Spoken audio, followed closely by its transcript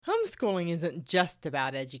Homeschooling isn't just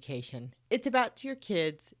about education. It's about your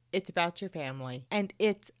kids, it's about your family, and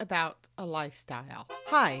it's about a lifestyle.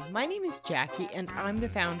 Hi, my name is Jackie, and I'm the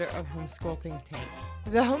founder of Homeschool Think Tank.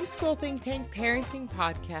 The Homeschool Think Tank Parenting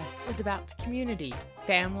Podcast is about community,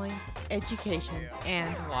 family, education,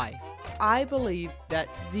 and life. I believe that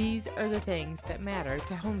these are the things that matter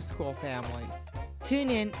to homeschool families.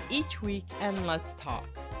 Tune in each week and let's talk.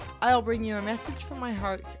 I'll bring you a message from my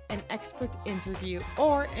heart, an expert interview,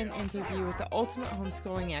 or an interview with the ultimate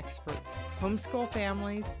homeschooling experts, homeschool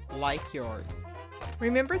families like yours.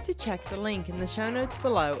 Remember to check the link in the show notes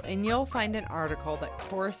below and you'll find an article that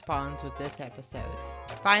corresponds with this episode.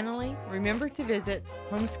 Finally, remember to visit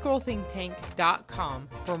homeschoolthinktank.com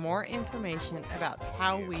for more information about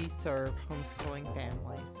how we serve homeschooling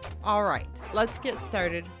families. All right, let's get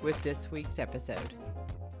started with this week's episode.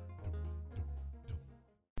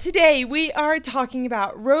 Today, we are talking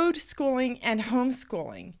about road schooling and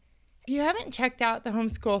homeschooling. If you haven't checked out the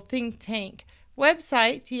Homeschool Think Tank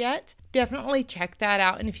website yet, definitely check that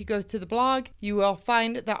out. And if you go to the blog, you will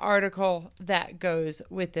find the article that goes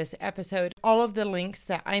with this episode. All of the links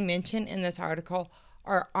that I mention in this article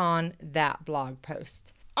are on that blog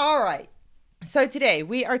post. All right. So today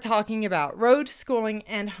we are talking about road schooling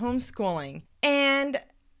and homeschooling. And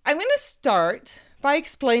I'm going to start by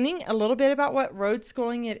explaining a little bit about what road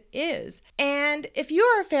schooling it is. And if you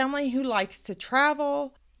are a family who likes to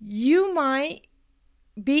travel, you might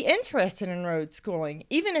be interested in road schooling,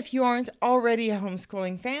 even if you aren't already a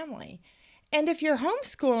homeschooling family. And if you're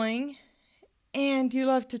homeschooling and you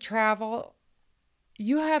love to travel,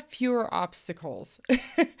 you have fewer obstacles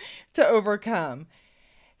to overcome.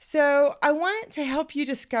 So I want to help you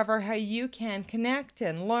discover how you can connect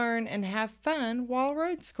and learn and have fun while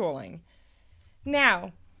road schooling.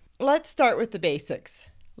 Now, let's start with the basics.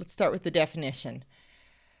 Let's start with the definition.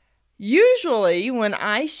 Usually, when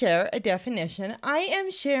I share a definition, I am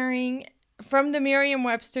sharing from the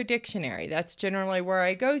Merriam-Webster dictionary. That's generally where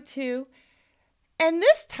I go to. And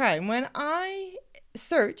this time, when I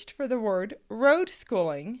searched for the word road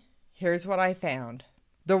schooling, here's what I found.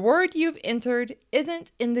 The word you've entered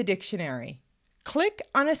isn't in the dictionary. Click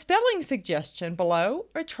on a spelling suggestion below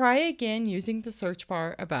or try again using the search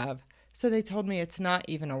bar above. So they told me it's not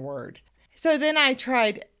even a word. So then I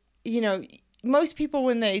tried, most people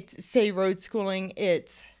when they say road schooling,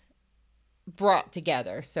 it's brought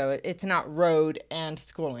together. So it's not road and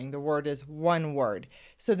schooling. The word is one word.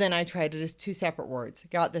 So then I tried it as two separate words,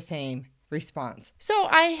 got the same response. So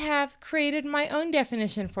I have created my own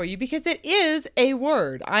definition for you because it is a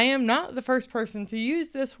word. I am not the first person to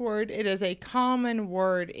use this word. It is a common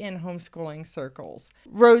word in homeschooling circles.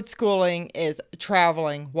 Road schooling is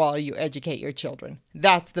traveling while you educate your children.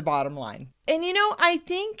 That's the bottom line. And I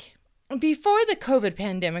think before the COVID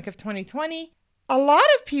pandemic of 2020, a lot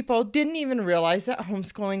of people didn't even realize that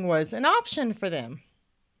homeschooling was an option for them.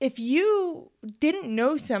 If you didn't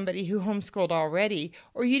know somebody who homeschooled already,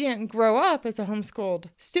 or you didn't grow up as a homeschooled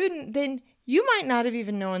student, then you might not have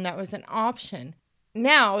even known that was an option.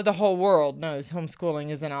 Now the whole world knows homeschooling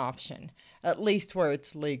is an option, at least where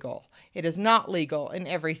it's legal. It is not legal in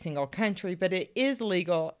every single country, but it is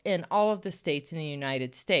legal in all of the states in the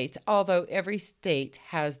United States, although every state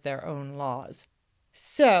has their own laws.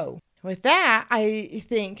 So, with that, I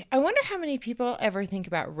wonder how many people ever think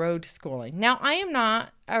about road schooling. Now, I am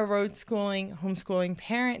not a road schooling, homeschooling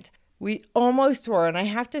parent. We almost were, and I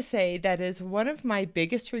have to say that is one of my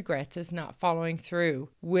biggest regrets is not following through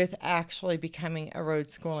with actually becoming a road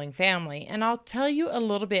schooling family. And I'll tell you a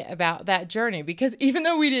little bit about that journey because even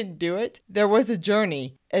though we didn't do it, there was a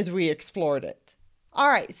journey as we explored it. All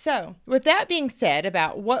right, so with that being said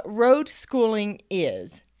about what road schooling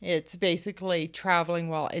is, it's basically traveling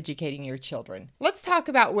while educating your children. Let's talk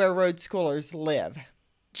about where road schoolers live.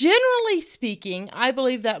 Generally speaking, I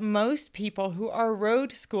believe that most people who are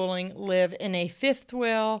road schooling live in a fifth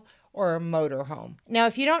wheel or a motorhome. Now,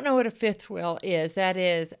 if you don't know what a fifth wheel is, that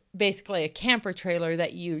is basically a camper trailer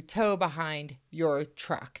that you tow behind your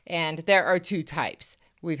truck. And there are two types.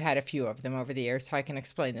 We've had a few of them over the years, so I can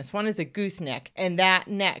explain this. One is a gooseneck, and that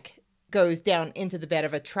neck goes down into the bed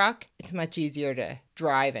of a truck. It's much easier to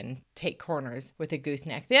drive and take corners with a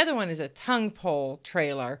gooseneck. The other one is a tongue pole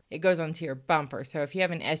trailer. It goes onto your bumper. So if you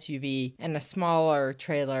have an SUV and a smaller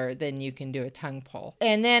trailer, then you can do a tongue pole.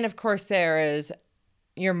 And then, of course, there is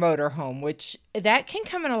your motorhome, which that can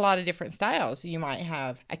come in a lot of different styles. You might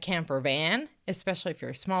have a camper van, especially if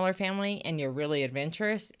you're a smaller family and you're really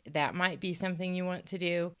adventurous. That might be something you want to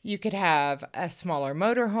do. You could have a smaller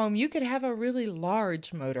motorhome. You could have a really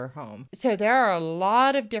large motorhome. So there are a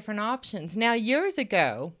lot of different options. Now, years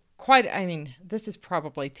ago, this is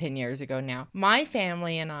probably 10 years ago now. My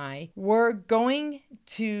family and I were going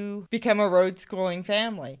to become a road schooling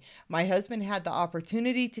family. My husband had the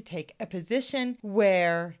opportunity to take a position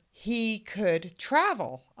where he could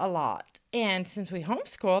travel a lot. And since we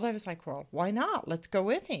homeschooled, I was like, well, why not? Let's go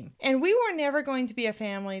with him. And we were never going to be a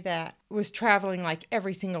family that was traveling like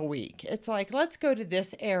every single week. It's like, let's go to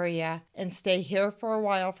this area and stay here for a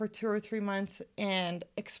while for 2 or 3 months and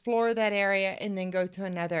explore that area and then go to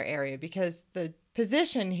another area, because the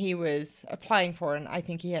position he was applying for, and I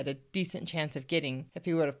think he had a decent chance of getting if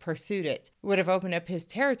he would have pursued it, would have opened up his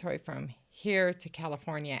territory from here to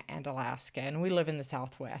California and Alaska. And we live in the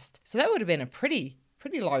Southwest. So that would have been a pretty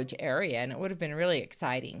large area, and it would have been really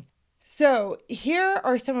exciting. So here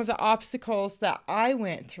are some of the obstacles that I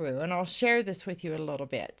went through, and I'll share this with you a little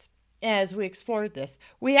bit. As we explored this,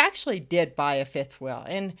 we actually did buy a fifth wheel,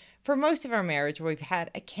 and for most of our marriage, we've had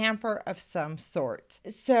a camper of some sort.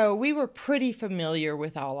 So we were pretty familiar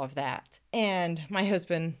with all of that, and my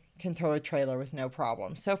husband can tow a trailer with no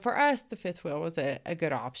problem. So for us, the fifth wheel was a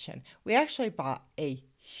good option. We actually bought a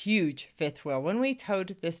huge fifth wheel. When we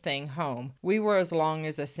towed this thing home, we were as long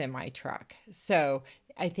as a semi truck. So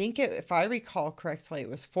I think if I recall correctly, it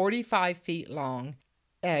was 45 feet long,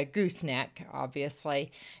 gooseneck,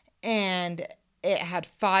 obviously, and it had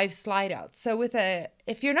 5 slide outs. So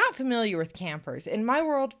if you're not familiar with campers, in my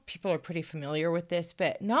world, people are pretty familiar with this,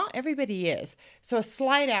 but not everybody is. So a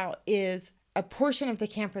slide out is a portion of the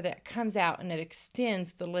camper that comes out and it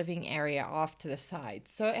extends the living area off to the side.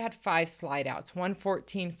 So it had 5 slide outs, one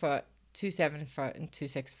 14-foot, 2 7-foot, and 2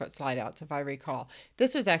 6-foot slide outs, if I recall.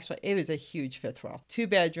 It was a huge fifth wheel. 2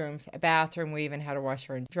 bedrooms, a bathroom. We even had a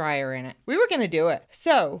washer and dryer in it. We were going to do it.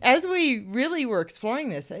 So as we really were exploring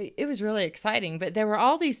this, it was really exciting, but there were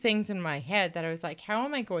all these things in my head that I was like, how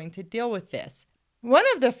am I going to deal with this? One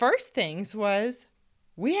of the first things was,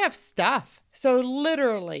 we have stuff. So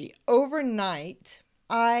literally overnight,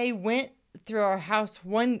 I went through our house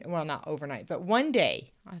not overnight, but one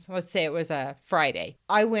day, let's say it was a Friday,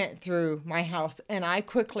 I went through my house and I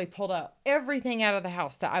quickly pulled out everything out of the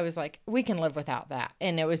house that I was like, we can live without that.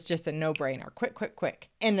 And it was just a no-brainer. Quick.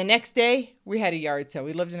 And the next day, we had a yard sale.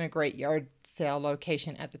 We lived in a great yard sale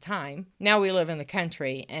location at the time. Now we live in the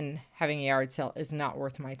country, and having a yard sale is not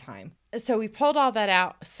worth my time. So we pulled all that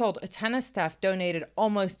out, sold a ton of stuff, donated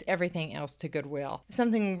almost everything else to Goodwill. If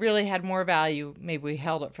something really had more value, maybe we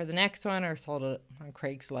held it for the next one or sold it on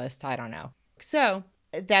Craigslist. I don't know. So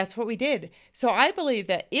that's what we did. So I believe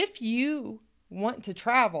that if you want to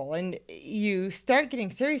travel and you start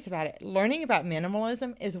getting serious about it, learning about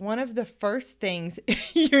minimalism is one of the first things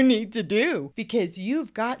you need to do, because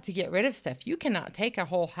you've got to get rid of stuff. You cannot take a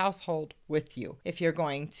whole household with you if you're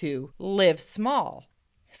going to live small.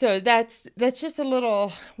 So that's just a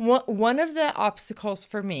little one of the obstacles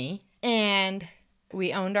for me. And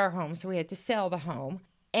we owned our home, so we had to sell the home.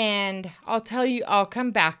 And I'll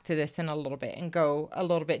come back to this in a little bit and go a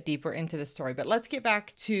little bit deeper into the story. But let's get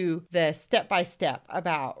back to the step-by-step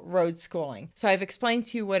about road schooling. So I've explained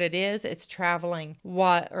to you what it is. It's traveling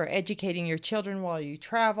or educating your children while you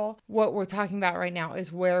travel. What we're talking about right now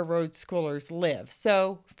is where road schoolers live.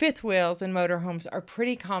 So fifth wheels and motorhomes are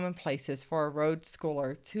pretty common places for a road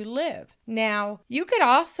schooler to live. Now, you could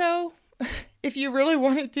also, if you really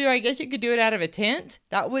wanted to, I guess you could do it out of a tent.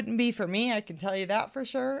 That wouldn't be for me, I can tell you that for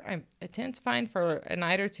sure. A tent's fine for a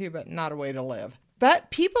night or two, but not a way to live.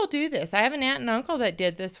 But people do this. I have an aunt and uncle that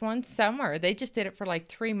did this one summer. They just did it for like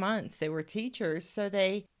 3 months. They were teachers, so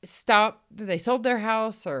they sold their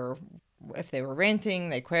house, or if they were renting,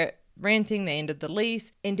 they quit renting, they ended the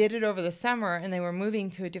lease and did it over the summer, and they were moving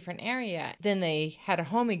to a different area. Then they had a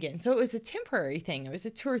home again. So it was a temporary thing. It was a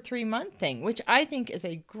 2 or 3 month thing, which I think is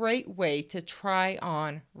a great way to try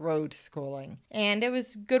on road schooling. And it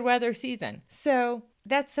was good weather season. So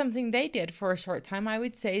that's something they did for a short time. I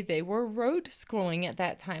would say they were road schooling at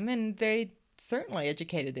that time, and they certainly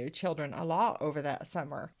educated their children a lot over that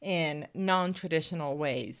summer in non-traditional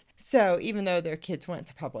ways. So even though their kids went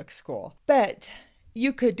to public school, but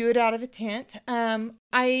you could do it out of a tent.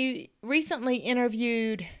 I recently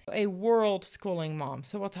interviewed a world schooling mom,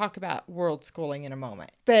 so we'll talk about world schooling in a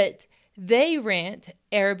moment. But they rent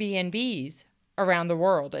Airbnbs around the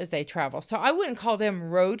world as they travel. So I wouldn't call them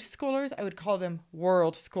road schoolers. I would call them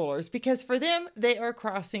world schoolers, because for them, they are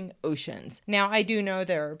crossing oceans. Now, I do know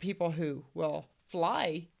there are people who will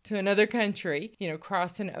fly to another country,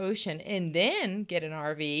 cross an ocean, and then get an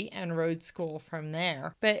RV and road school from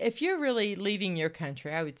there. But if you're really leaving your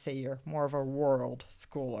country, I would say you're more of a world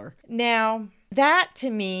schooler. Now, that to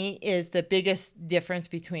me is the biggest difference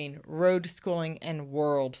between road schooling and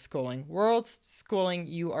world schooling. World schooling,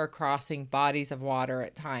 you are crossing bodies of water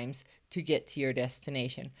at times to get to your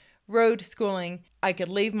destination. Road schooling, I could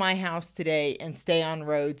leave my house today and stay on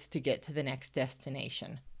roads to get to the next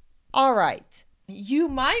destination. All right. You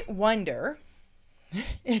might wonder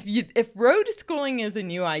if road schooling is a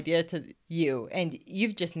new idea to you and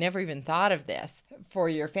you've just never even thought of this for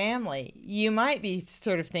your family, you might be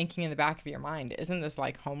sort of thinking in the back of your mind, isn't this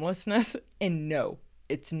like homelessness? And no,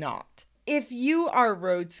 it's not. If you are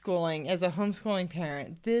road schooling as a homeschooling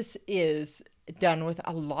parent, this is done with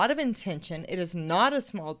a lot of intention. It is not a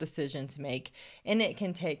small decision to make, and it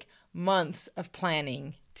can take months of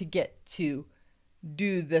planning to get to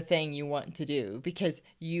do the thing you want to do, because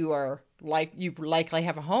you likely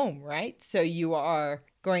have a home, right? So you are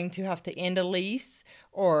going to have to end a lease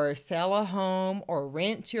or sell a home or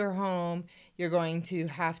rent your home. You're going to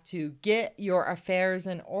have to get your affairs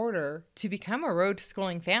in order to become a road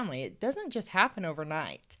schooling family. It doesn't just happen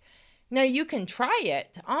overnight. Now, you can try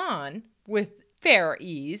it on with fair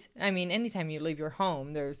ease. I mean, anytime you leave your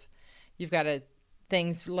home, you've got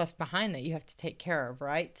things left behind that you have to take care of,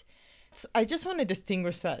 right? I just want to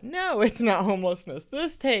distinguish that. No, it's not homelessness.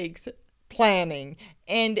 This takes planning,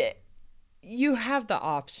 and you have the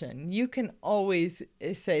option. You can always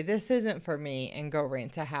say, this isn't for me, and go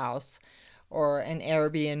rent a house or an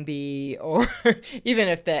Airbnb, or even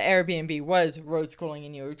if the Airbnb was road schooling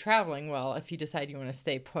and you were traveling, well, if you decide you want to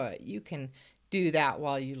stay put, you can do that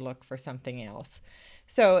while you look for something else.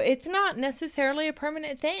 So it's not necessarily a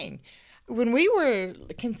permanent thing. When we were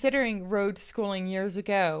considering road schooling years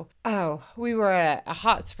ago, we were at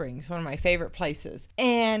Hot Springs, one of my favorite places.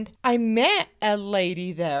 And I met a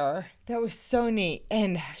lady there that was so neat,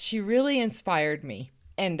 and she really inspired me.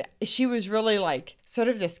 And she was really like sort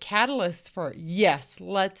of this catalyst for, yes,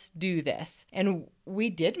 let's do this. And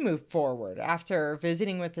we did move forward after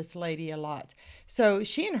visiting with this lady a lot. So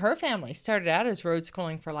she and her family started out as road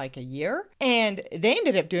schooling for like a year, and they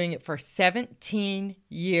ended up doing it for 17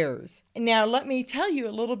 years. Now, let me tell you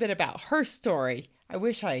a little bit about her story. I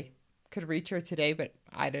wish I could reach her today, but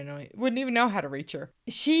I don't know. Wouldn't even know how to reach her.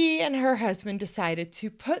 She and her husband decided to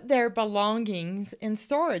put their belongings in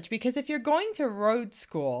storage, because if you're going to road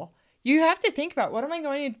school, you have to think about, what am I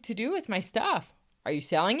going to do with my stuff? Are you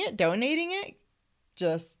selling it, donating it,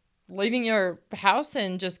 just leaving your house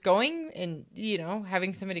and just going and,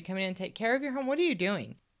 having somebody come in and take care of your home? What are you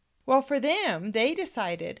doing? Well, for them, they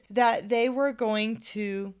decided that they were going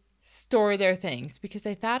to store their things because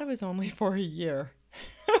they thought it was only for a year.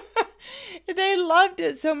 They loved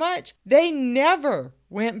it so much. They never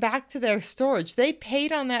went back to their storage. They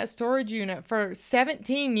paid on that storage unit for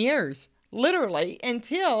 17 years, literally,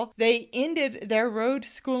 until they ended their road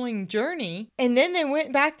schooling journey. And then they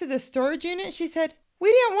went back to the storage unit. She said,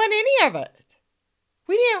 we didn't want any of it.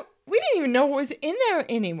 We didn't even know what was in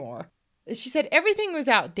there anymore. She said everything was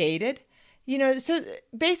outdated. So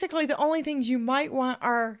basically the only things you might want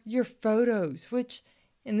are your photos, which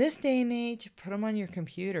in this day and age, put them on your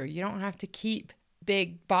computer. You don't have to keep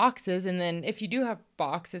big boxes. And then if you do have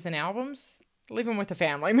boxes and albums, leave them with a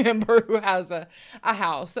family member who has a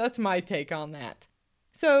house. That's my take on that.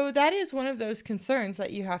 So that is one of those concerns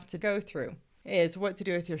that you have to go through, is what to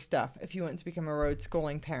do with your stuff if you want to become a road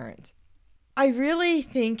schooling parent. I really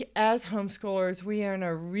think as homeschoolers, we are in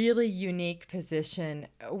a really unique position.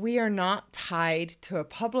 We are not tied to a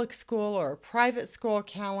public school or a private school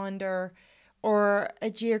calendar or a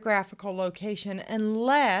geographical location,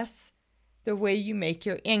 unless the way you make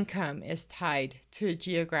your income is tied to a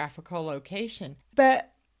geographical location.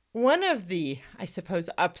 But one of the, I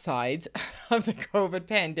suppose, upsides of the COVID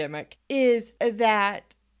pandemic is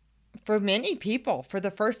that for many people, for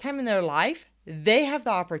the first time in their life, they have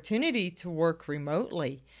the opportunity to work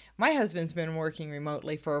remotely. My husband's been working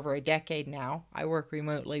remotely for over a decade now. I work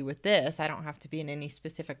remotely with this. I don't have to be in any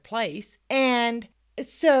specific place. And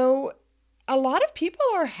so a lot of people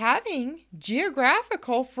are having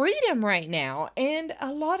geographical freedom right now, and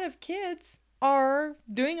a lot of kids are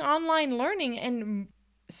doing online learning, and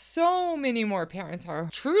so many more parents are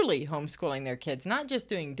truly homeschooling their kids, not just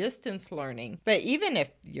doing distance learning. But even if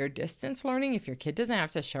you're distance learning, if your kid doesn't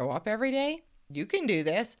have to show up every day, you can do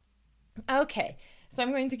this. Okay, so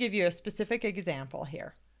I'm going to give you a specific example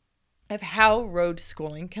here of how road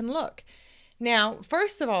schooling can look. Now,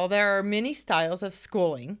 first of all, there are many styles of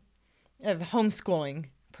schooling, of homeschooling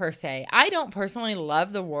per se. I don't personally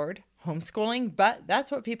love the word homeschooling, but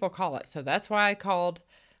that's what people call it. So that's why I called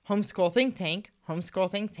Homeschool Think Tank,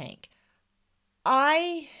 Homeschool Think Tank.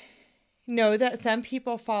 I know that some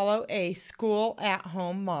people follow a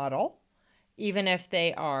school-at-home model, even if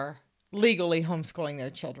they are legally homeschooling their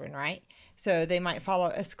children, right? So they might follow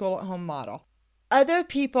a school-at-home model. Other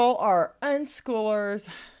people are unschoolers,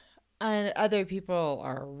 and other people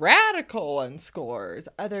are radical unschoolers.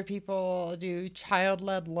 Other people do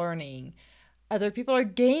child-led learning. Other people are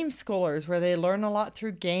game schoolers, where they learn a lot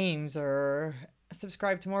through games or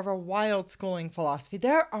subscribe to more of a wild schooling philosophy.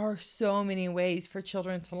 There are so many ways for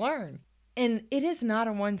children to learn, and it is not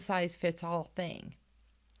a one-size-fits-all thing.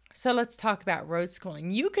 So let's talk about road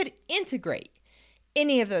schooling. You could integrate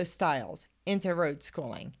any of those styles into road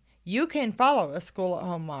schooling. You can follow a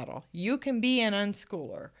school-at-home model. You can be an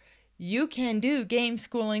unschooler. You can do game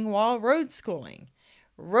schooling while road schooling.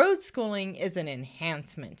 Road schooling is an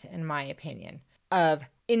enhancement, in my opinion, of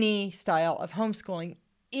any style of homeschooling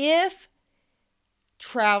if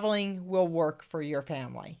traveling will work for your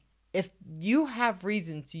family. If you have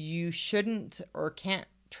reasons you shouldn't or can't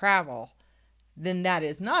travel, then that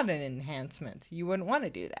is not an enhancement. You wouldn't want to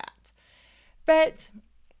do that. But,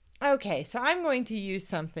 okay, so I'm going to use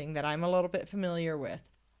something that I'm a little bit familiar with.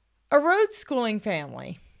 A road schooling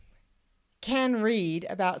family can read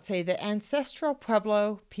about, say, the ancestral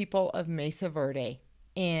Pueblo people of Mesa Verde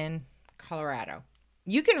in Colorado.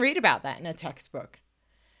 You can read about that in a textbook.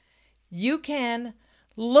 You can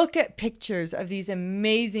look at pictures of these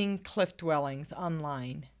amazing cliff dwellings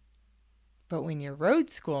online. But when you're road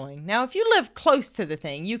schooling, now if you live close to the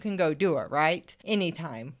thing, you can go do it, right?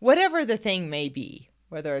 Anytime, whatever the thing may be,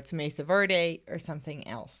 whether it's Mesa Verde or something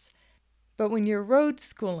else. But when you're road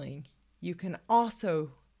schooling, you can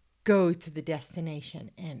also go to the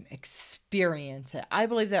destination and experience it. I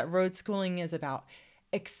believe that road schooling is about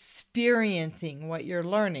experiencing what you're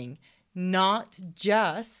learning, not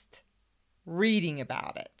just reading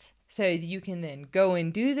about it. So you can then go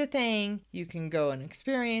and do the thing. You can go and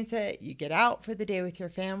experience it. You get out for the day with your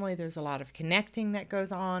family. There's a lot of connecting that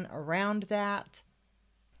goes on around that.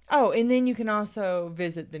 Oh, and then you can also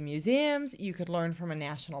visit the museums. You could learn from a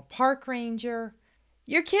national park ranger.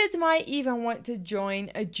 Your kids might even want to join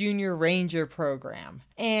a junior ranger program.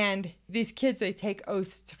 And these kids, they take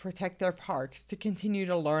oaths to protect their parks, to continue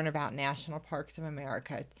to learn about National Parks of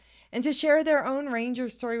America, and to share their own ranger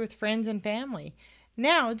story with friends and family.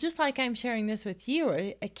 Now, just like I'm sharing this with you,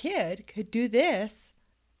 a kid could do this,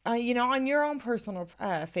 on your own personal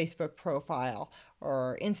Facebook profile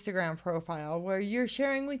or Instagram profile, where you're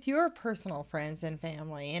sharing with your personal friends and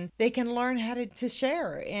family, and they can learn how to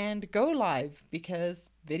share and go live, because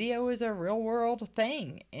video is a real world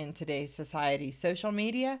thing in today's society. Social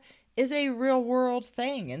media is a real world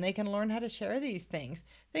thing, and they can learn how to share these things.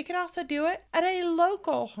 They can also do it at a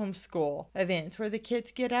local homeschool event where the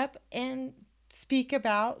kids get up and speak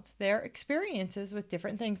about their experiences with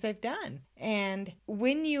different things they've done. And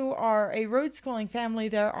when you are a road schooling family,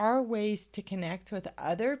 there are ways to connect with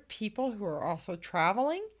other people who are also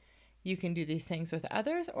traveling. You can do these things with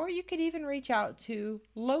others, or you could even reach out to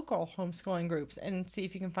local homeschooling groups and see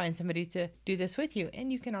if you can find somebody to do this with you.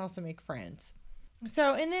 And you can also make friends.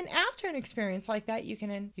 So, and then after an experience like that, you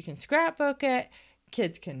can scrapbook it.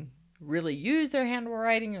 Kids can really use their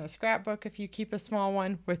handwriting in a scrapbook if you keep a small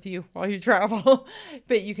one with you while you travel.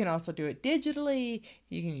 But you can also do it digitally.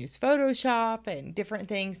 You can use Photoshop and different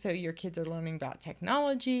things, so your kids are learning about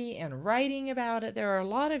technology and writing about it. There are a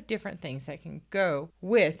lot of different things that can go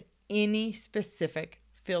with any specific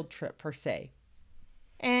field trip per se.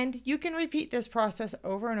 And you can repeat this process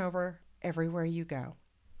over and over everywhere you go.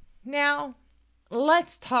 Now,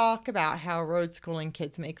 let's talk about how road schooling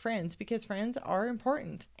kids make friends, because friends are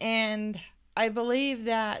important. And I believe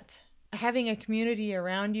that having a community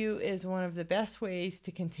around you is one of the best ways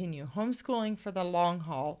to continue homeschooling for the long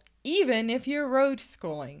haul, even if you're road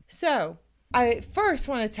schooling. So I first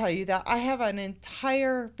want to tell you that I have an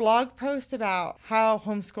entire blog post about how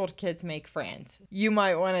homeschooled kids make friends. You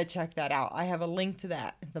might want to check that out. I have a link to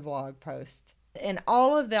that in the blog post. And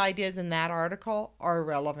all of the ideas in that article are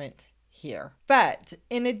relevant here. But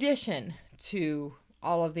in addition to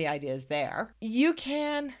all of the ideas there, you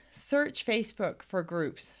can search Facebook for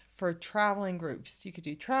groups, for traveling groups. You could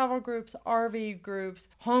do travel groups, RV groups,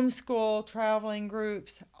 homeschool traveling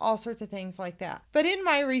groups, all sorts of things like that. But in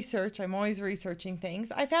my research, I'm always researching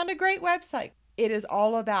things, I found a great website. It is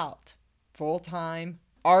all about full-time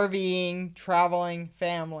RVing, traveling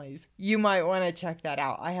families. You might want to check that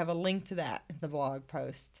out. I have a link to that in the blog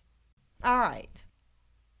post. All right.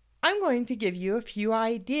 I'm going to give you a few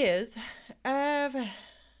ideas of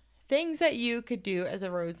things that you could do as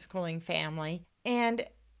a road schooling family. And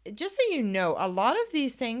just so you know, a lot of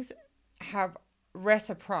these things have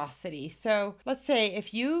reciprocity. So let's say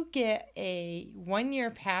if you get a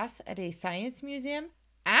 1-year pass at a science museum,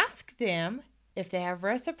 ask them if they have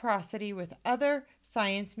reciprocity with other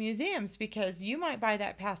science museums, because you might buy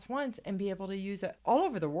that pass once and be able to use it all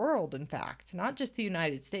over the world, in fact, not just the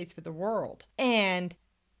United States, but the world, and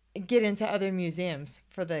get into other museums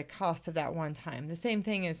for the cost of that one time. The same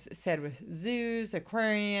thing is said with zoos,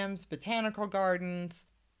 aquariums, botanical gardens.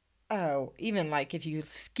 Oh, even like if you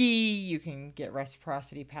ski, you can get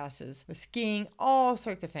reciprocity passes. With skiing, all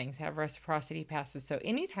sorts of things have reciprocity passes. So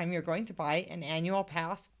anytime you're going to buy an annual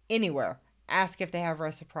pass anywhere, ask if they have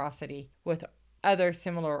reciprocity with other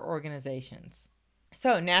similar organizations.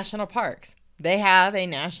 So national parks, they have a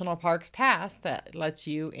national parks pass that lets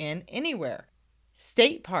you in anywhere.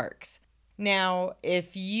 State parks. Now,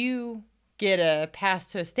 if you get a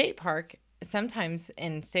pass to a state park, sometimes,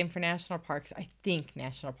 and same for national parks, I think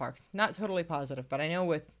national parks, not totally positive, but I know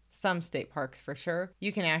with some state parks for sure,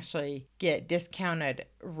 you can actually get discounted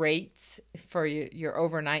rates for your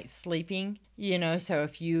overnight sleeping, so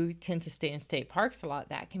if you tend to stay in state parks a lot,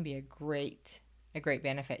 that can be a great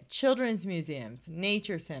benefit. Children's museums,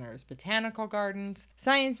 nature centers, botanical gardens,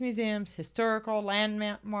 science museums, historical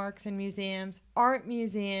landmarks and museums, art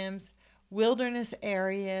museums, wilderness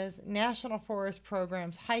areas, national forest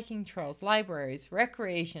programs, hiking trails, libraries,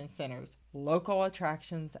 recreation centers, local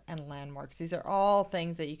attractions, and landmarks. These are all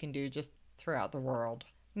things that you can do just throughout the world.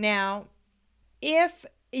 Now, if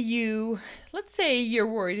let's say you're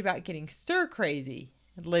worried about getting stir crazy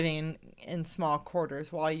living in small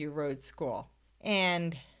quarters while you road school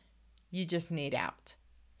and you just need out,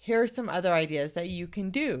 here are some other ideas that you can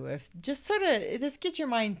do. If just sort of, this gets your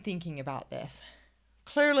mind thinking about this.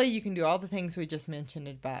 Clearly, you can do all the things we just mentioned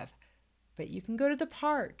above, but you can go to the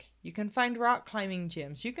park. You can find rock climbing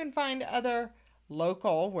gyms. You can find other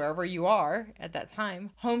local, wherever you are at that time,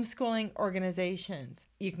 homeschooling organizations.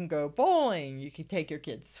 You can go bowling. You can take your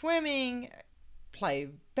kids swimming, play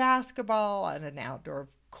basketball at an outdoor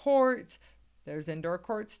court. There's indoor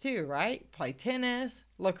courts too, right? Play tennis,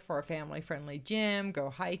 look for a family-friendly gym, go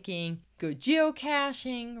hiking, go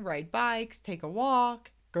geocaching, ride bikes, take a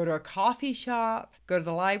walk. Go to a coffee shop, go to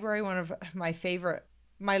the library. One of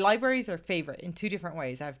my libraries are favorite in 2 different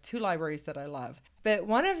ways. I have 2 libraries that I love, but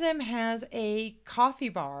one of them has a coffee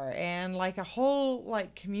bar and like a whole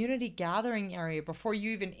community gathering area before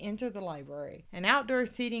you even enter the library, and outdoor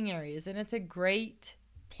seating areas. And it's a great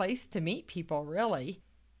place to meet people, really.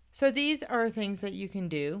 So these are things that you can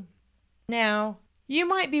do. Now, you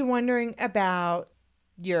might be wondering about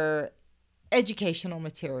your educational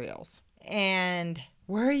materials and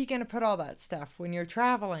where are you going to put all that stuff when you're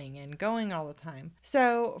traveling and going all the time?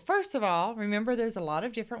 So first of all, remember there's a lot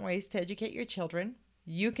of different ways to educate your children.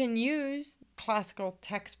 You can use classical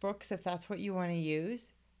textbooks if that's what you want to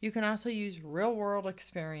use. You can also use real world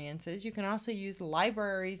experiences. You can also use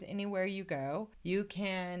libraries anywhere you go. You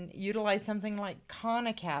can utilize something like Khan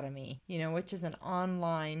Academy, which is an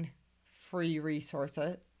online free resource.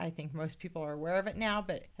 I think most people are aware of it now,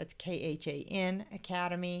 but that's KHAN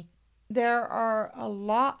Academy. There are a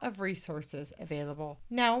lot of resources available.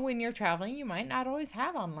 Now, when you're traveling, you might not always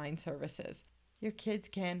have online services. Your kids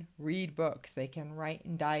can read books. They can write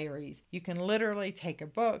in diaries. You can literally take a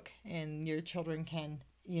book and your children can,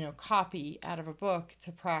 copy out of a book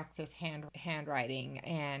to practice handwriting.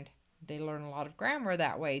 And they learn a lot of grammar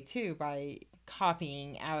that way too, by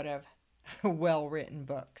copying out of well-written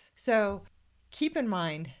books. So keep in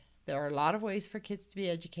mind, there are a lot of ways for kids to be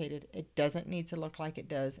educated. It doesn't need to look like it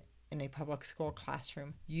does in a public school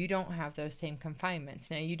classroom. You don't have those same confinements.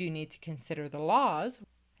 Now, you do need to consider the laws.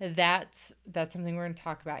 That's something we're going to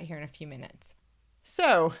talk about here in a few minutes.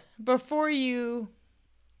 So, before you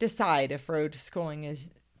decide if road schooling is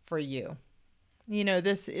for you,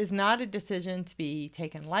 this is not a decision to be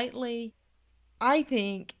taken lightly. I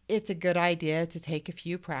think it's a good idea to take a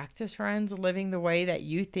few practice runs living the way that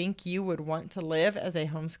you think you would want to live as a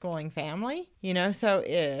homeschooling family. So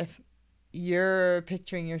if you're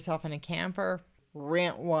picturing yourself in a camper,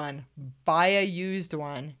 rent one, buy a used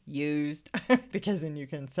one, because then you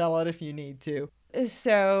can sell it if you need to.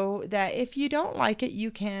 So that if you don't like it,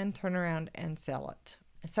 you can turn around and sell it.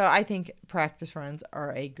 So I think practice runs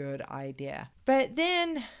are a good idea. But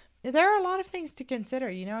then there are a lot of things to consider.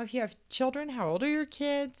 If you have children, how old are your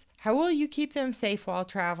kids? How will you keep them safe while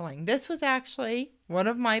traveling? This was actually one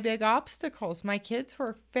of my big obstacles. My kids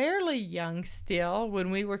were fairly young still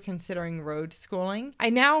when we were considering road schooling.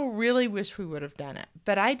 I now really wish we would have done it,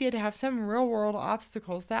 but I did have some real world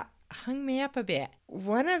obstacles that hung me up a bit.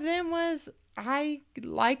 One of them was I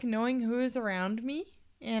like knowing who is around me,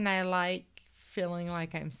 and I like feeling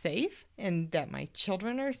like I'm safe and that my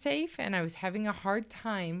children are safe. And I was having a hard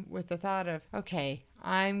time with the thought of, okay,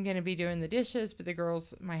 I'm going to be doing the dishes, but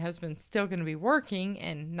my husband's still going to be working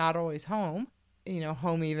and not always home.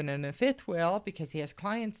 Home even in a fifth wheel because he has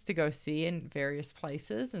clients to go see in various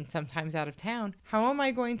places and sometimes out of town. How am I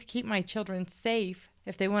going to keep my children safe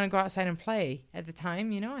if they want to go outside and play? At the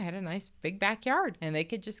time, I had a nice big backyard and they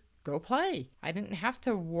could just go play. I didn't have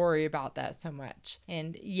to worry about that so much.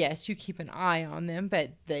 And yes, you keep an eye on them,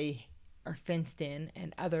 but they are fenced in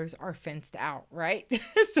and others are fenced out, right?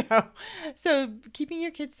 So keeping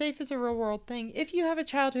your kids safe is a real world thing. If you have a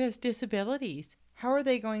child who has disabilities, how are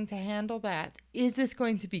they going to handle that? Is this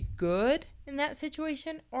going to be good in that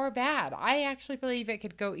situation or bad? I actually believe it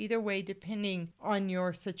could go either way depending on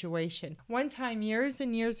your situation. One time, years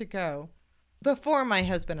and years ago, before my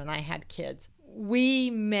husband and I had kids,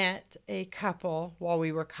 we met a couple while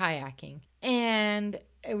we were kayaking. And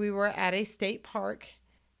we were at a state park.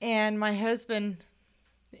 And my husband,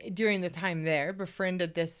 during the time there,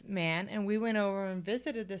 befriended this man. And we went over and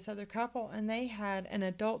visited this other couple. And they had an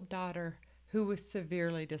adult daughter who was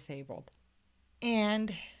severely disabled.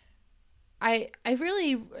 And I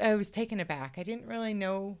was taken aback. I didn't really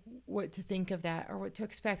know what to think of that or what to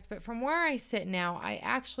expect. But from where I sit now, I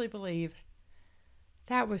actually believe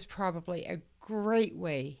that was probably a great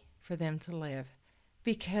way for them to live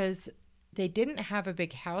because they didn't have a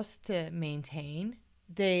big house to maintain.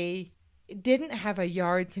 They didn't have a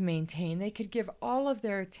yard to maintain. They could give all of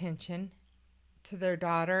their attention to their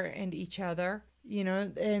daughter and each other,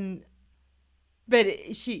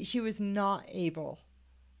 but she was not able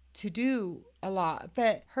to do a lot.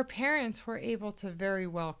 But her parents were able to very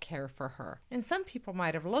well care for her. And some people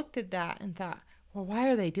might have looked at that and thought, well, why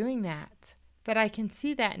are they doing that? But I can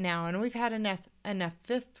see that now. And we've had enough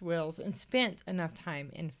fifth wheels and spent enough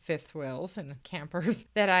time in fifth wheels and campers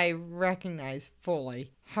that I recognize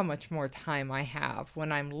fully how much more time I have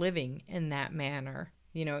when I'm living in that manner.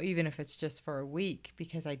 Even if it's just for a week,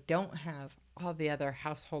 because I don't have all the other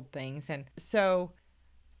household things. And so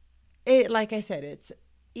like I said, it's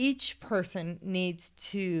each person needs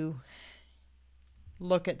to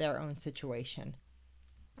look at their own situation.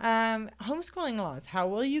 Homeschooling laws. How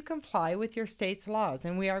will you comply with your state's laws?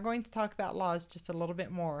 And we are going to talk about laws just a little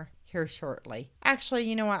bit more here shortly. Actually,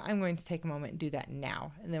 you know what? I'm going to take a moment and do that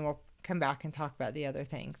now, and then we'll come back and talk about the other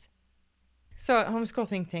things. So at Homeschool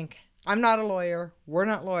Think Tank, I'm not a lawyer. We're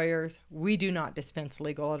not lawyers. We do not dispense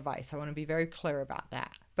legal advice. I want to be very clear about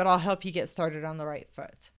that. But I'll help you get started on the right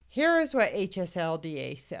foot. Here is what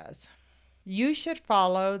HSLDA says. You should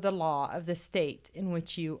follow the law of the state in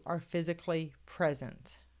which you are physically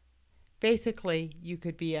present. Basically, you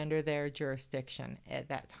could be under their jurisdiction at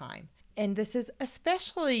that time. And this is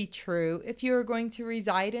especially true if you are going to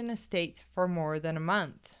reside in a state for more than a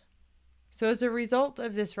month. So as a result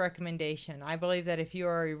of this recommendation, I believe that if you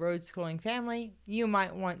are a road schooling family, you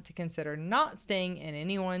might want to consider not staying in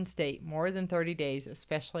any one state more than 30 days,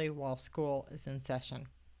 especially while school is in session.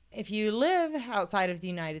 If you live outside of the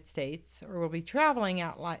United States or will be traveling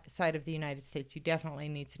outside of the United States, you definitely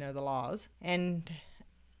need to know the laws. And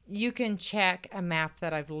you can check a map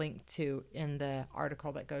that I've linked to in the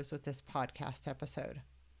article that goes with this podcast episode.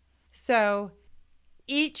 So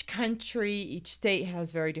each country, each state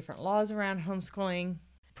has very different laws around homeschooling.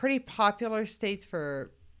 Pretty popular states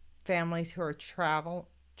for families who are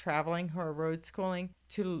traveling, who are road schooling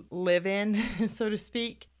to live in, so to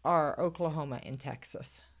speak, are Oklahoma and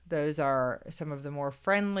Texas. Those are some of the more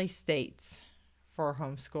friendly states for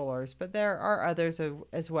homeschoolers, but there are others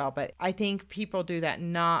as well. But I think people do that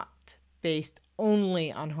not based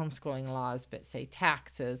only on homeschooling laws, but say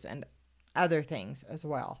taxes and other things as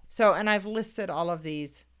well. So, and I've listed all of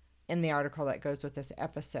these in the article that goes with this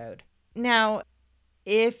episode. Now,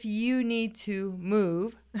 if you need to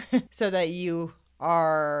move so that you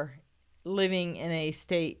are living in a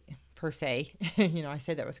state per se, I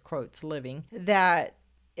say that with quotes, living, that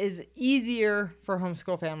is easier for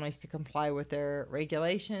homeschool families to comply with their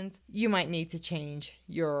regulations, you might need to change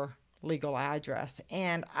your legal address.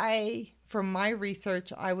 And from my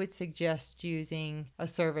research, I would suggest using a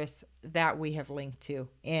service that we have linked to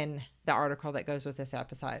in the article that goes with this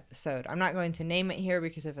episode. I'm not going to name it here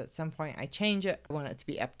because if at some point I change it, I want it to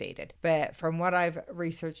be updated. But from what I've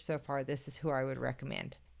researched so far, this is who I would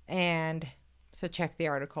recommend. And so check the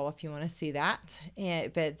article if you want to see that.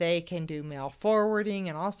 But they can do mail forwarding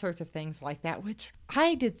and all sorts of things like that, which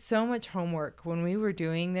I did so much homework when we were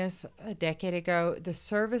doing this a decade ago. The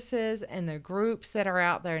services and the groups that are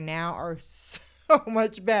out there now are so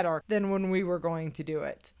much better than when we were going to do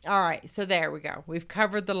it. All right, so there we go. We've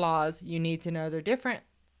covered the laws. You need to know they're different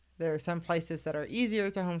There are some places that are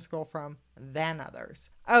easier to homeschool from than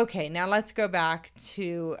others. Okay, now let's go back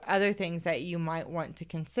to other things that you might want to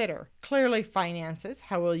consider. Clearly, finances.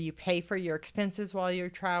 How will you pay for your expenses while you're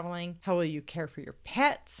traveling? How will you care for your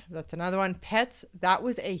pets? That's another one. Pets, that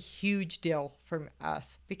was a huge deal for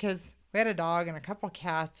us because we had a dog and a couple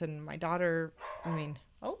cats, and my daughter,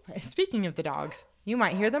 speaking of the dogs, you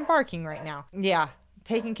might hear them barking right now. Yeah,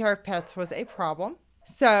 taking care of pets was a problem.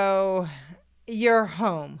 So, your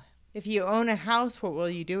home. If you own a house, what will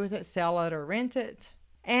you do with it? Sell it or rent it?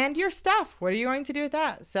 And your stuff. What are you going to do with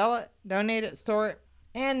that? Sell it, donate it, store it.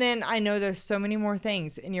 And then I know there's so many more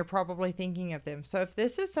things, and you're probably thinking of them. So if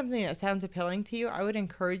this is something that sounds appealing to you, I would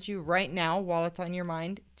encourage you right now, while it's on your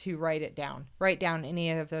mind, to write it down. Write down any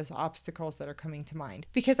of those obstacles that are coming to mind.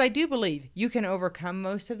 Because I do believe you can overcome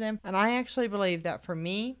most of them. And I actually believe that for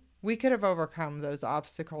me, we could have overcome those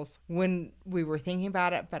obstacles when we were thinking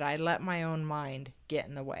about it, but I let my own mind get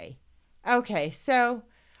in the way. Okay, so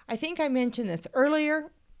I think I mentioned this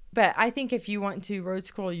earlier, but I think if you want to road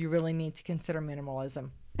school, you really need to consider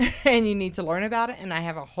minimalism and you need to learn about it. And I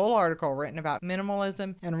have a whole article written about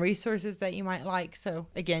minimalism and resources that you might like. So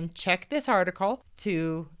again, check this article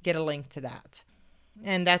to get a link to that.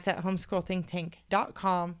 And that's at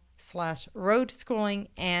homeschoolthinktank.com/road schooling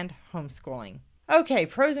and homeschooling. Okay,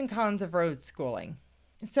 pros and cons of road schooling.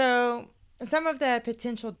 So some of the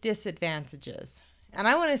potential disadvantages. And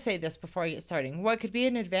I want to say this before I get starting. What could be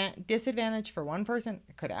an disadvantage for one person,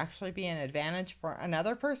 it could actually be an advantage for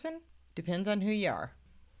another person. Depends on who you are.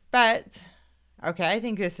 But, okay, I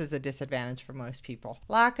think this is a disadvantage for most people.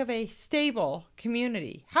 Lack of a stable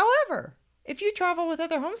community. However, if you travel with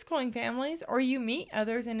other homeschooling families or you meet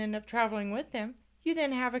others and end up traveling with them, you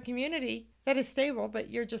then have a community that is stable, but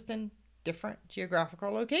you're just in different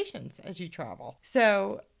geographical locations as you travel.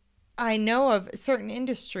 So I know of certain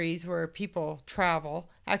industries where people travel.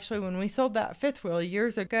 Actually, when we sold that fifth wheel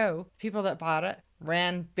years ago, people that bought it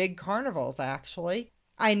ran big carnivals, actually.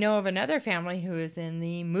 I know of another family who is in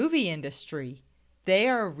the movie industry. They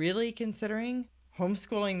are really considering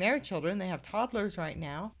homeschooling their children. They have toddlers right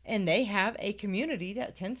now, and they have a community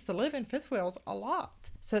that tends to live in fifth wheels a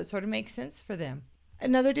lot. So it sort of makes sense for them.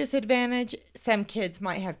 Another disadvantage, some kids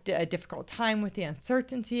might have a difficult time with the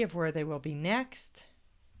uncertainty of where they will be next.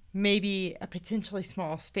 Maybe a potentially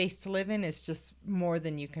small space to live in is just more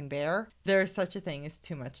than you can bear. There is such a thing as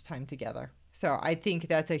too much time together. So I think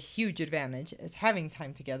that's a huge advantage, is having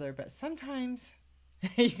time together, but sometimes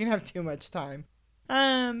you can have too much time.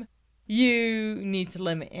 You need to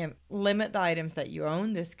limit the items that you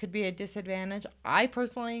own. This could be a disadvantage. I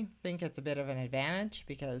personally think it's a bit of an advantage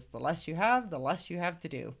because the less you have, the less you have to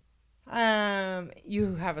do.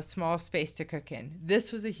 You have a small space to cook in.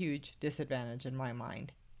 This was a huge disadvantage in my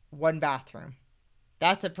mind. One bathroom.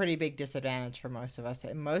 That's a pretty big disadvantage for most of us.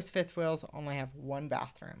 And most fifth wheels only have one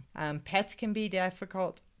bathroom. Pets can be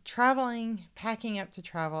difficult. Packing up to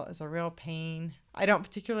travel is a real pain. I don't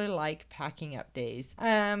particularly like packing up days.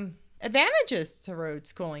 Advantages to road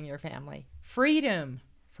schooling your family. Freedom.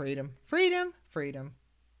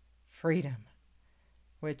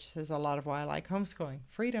 Which is a lot of why I like homeschooling.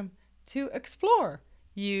 Freedom to explore.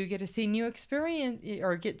 You get to see new experience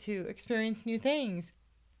or get to experience new things.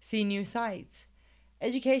 See new sights.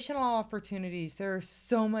 Educational opportunities. There is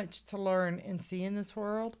so much to learn and see in this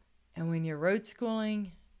world. And when you're road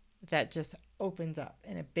schooling, that just opens up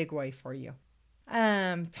in a big way for you.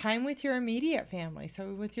 Time with your immediate family.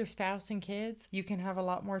 So with your spouse and kids, you can have a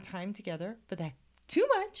lot more time together. But that too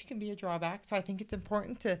much can be a drawback. So I think it's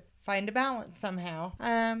important to find a balance somehow.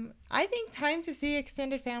 I think time to see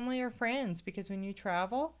extended family or friends. Because when you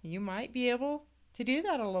travel, you might be able to do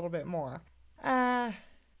that a little bit more.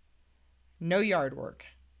 No yard work.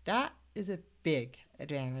 That is a big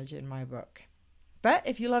advantage in my book. But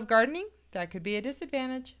if you love gardening, that could be a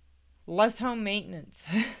disadvantage. Less home maintenance.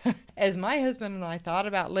 As my husband and I thought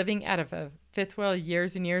about living out of a fifth wheel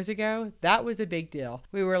years and years ago, that was a big deal.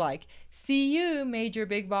 We were like, see you, major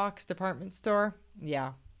big box department store.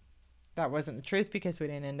 Yeah, that wasn't the truth because we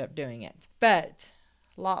didn't end up doing it. But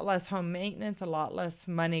a lot less home maintenance, a lot less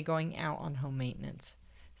money going out on home maintenance.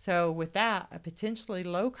 So with that, a potentially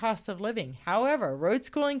low cost of living. However, road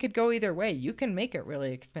schooling could go either way. You can make it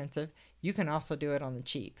really expensive. You can also do it on the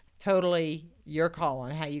cheap. Totally your call on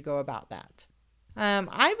how you go about that.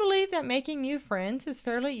 I believe that making new friends is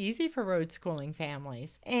fairly easy for road schooling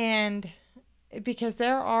families. And because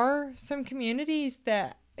there are some communities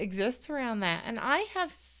that exist around that. And I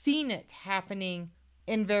have seen it happening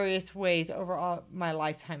in various ways over all my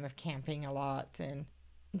lifetime of camping a lot and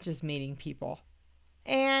just meeting people.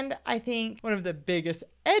 And I think one of the biggest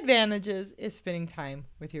advantages is spending time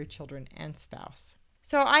with your children and spouse.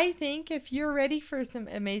 So I think if you're ready for some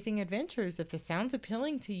amazing adventures, if this sounds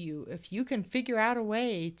appealing to you, if you can figure out a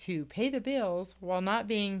way to pay the bills while not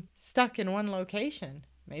being stuck in one location,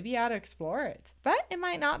 maybe you ought to explore it. But it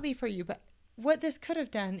might not be for you. But what this could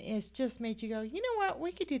have done is just made you go, you know what?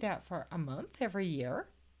 We could do that for a month every year.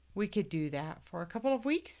 We could do that for a couple of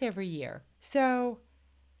weeks every year. So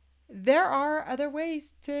there are other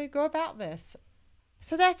ways to go about this.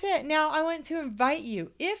 So that's it. Now I want to invite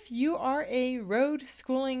you, if you are a road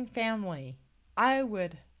schooling family, I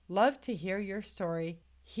would love to hear your story,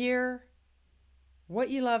 hear what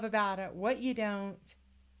you love about it, what you don't,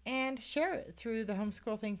 and share it through the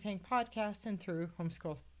Homeschool Think Tank podcast and through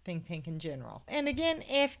Homeschool Think Tank in general. And again,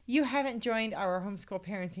 if you haven't joined our homeschool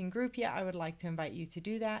parenting group yet, I would like to invite you to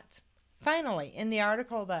do that. Finally, in the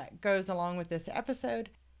article that goes along with this episode,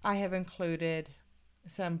 I have included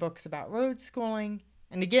some books about road schooling.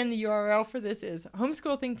 And again, the URL for this is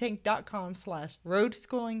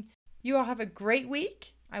homeschoolthinktank.com/roadschooling. You all have a great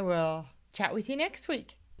week. I will chat with you next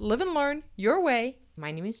week. Live and learn your way.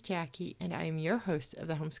 My name is Jackie, and I am your host of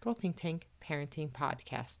the Homeschool Think Tank Parenting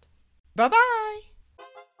Podcast. Bye-bye.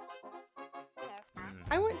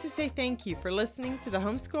 I want to say thank you for listening to the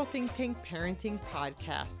Homeschool Think Tank Parenting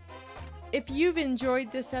Podcast. If you've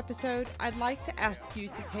enjoyed this episode, I'd like to ask you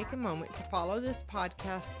to take a moment to follow this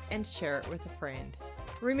podcast and share it with a friend.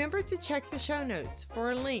 Remember to check the show notes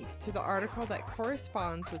for a link to the article that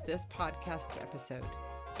corresponds with this podcast episode.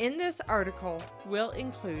 In this article, we'll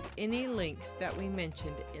include any links that we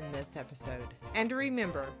mentioned in this episode. And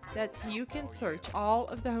remember that you can search all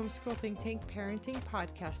of the Homeschool Think Tank Parenting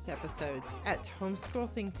Podcast episodes at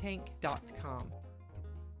homeschoolthinktank.com.